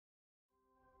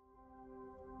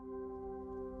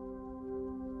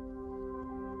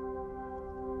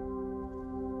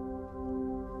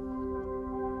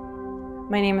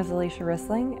My name is Alysia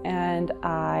Rissling, and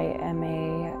I am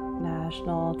a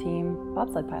national team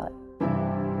bobsled pilot.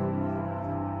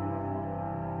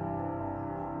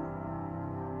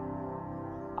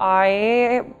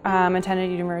 I attended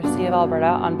University of Alberta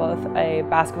on both a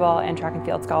basketball and track and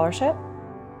field scholarship.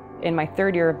 In my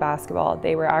third year of basketball,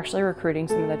 they were actually recruiting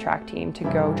some of the track team to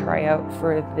go try out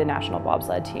for the national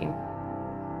bobsled team.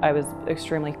 I was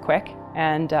extremely quick,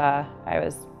 and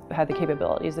had the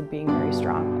capabilities of being very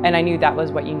strong. And I knew that was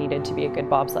what you needed to be a good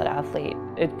bobsled athlete.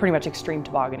 It's pretty much extreme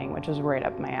tobogganing, which was right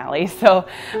up my alley. So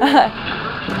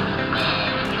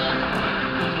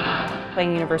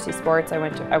playing university sports, I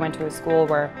went to a school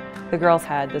where the girls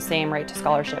had the same right to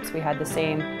scholarships. We had the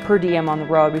same per diem on the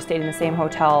road. We stayed in the same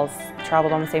hotels,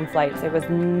 traveled on the same flights. It was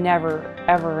never,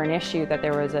 ever an issue that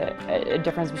there was a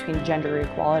difference between gender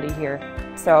equality here.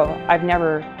 So I've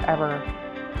never, ever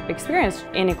experienced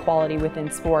inequality within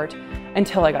sport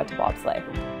until I got to bobsleigh.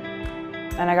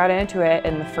 And I got into it,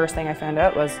 and the first thing I found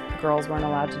out was girls weren't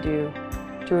allowed to do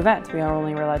 2 events. We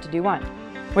only were allowed to do 1,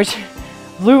 which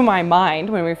blew my mind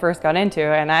when we first got into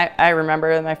it. And I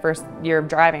remember in my first year of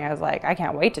driving, I was like, I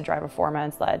can't wait to drive a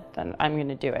 4-man sled, and I'm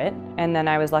gonna do it. And then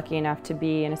I was lucky enough to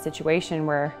be in a situation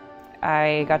where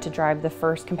I got to drive the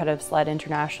first competitive sled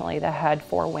internationally that had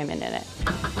 4 women in it.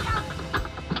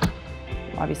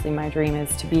 Obviously, my dream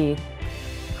is to be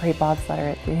a great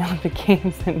bobsledder at the Olympic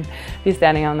Games and be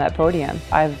standing on that podium.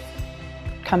 I've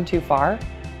come too far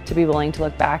to be willing to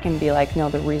look back and be like, no,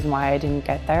 the reason why I didn't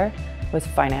get there was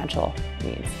financial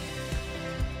needs.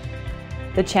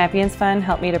 The Champions Fund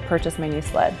helped me to purchase my new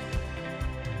sled.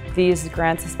 These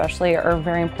grants especially are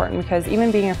very important because even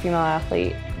being a female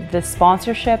athlete, the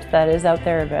sponsorship that is out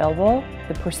there available,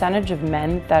 the percentage of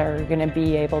men that are going to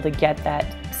be able to get that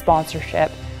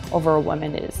sponsorship over a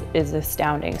woman is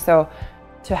astounding. So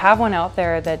to have one out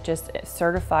there that just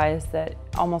certifies, that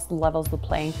almost levels the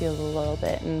playing field a little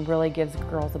bit and really gives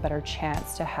girls a better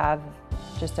chance to have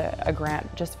just a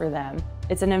grant just for them.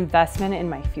 It's an investment in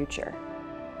my future.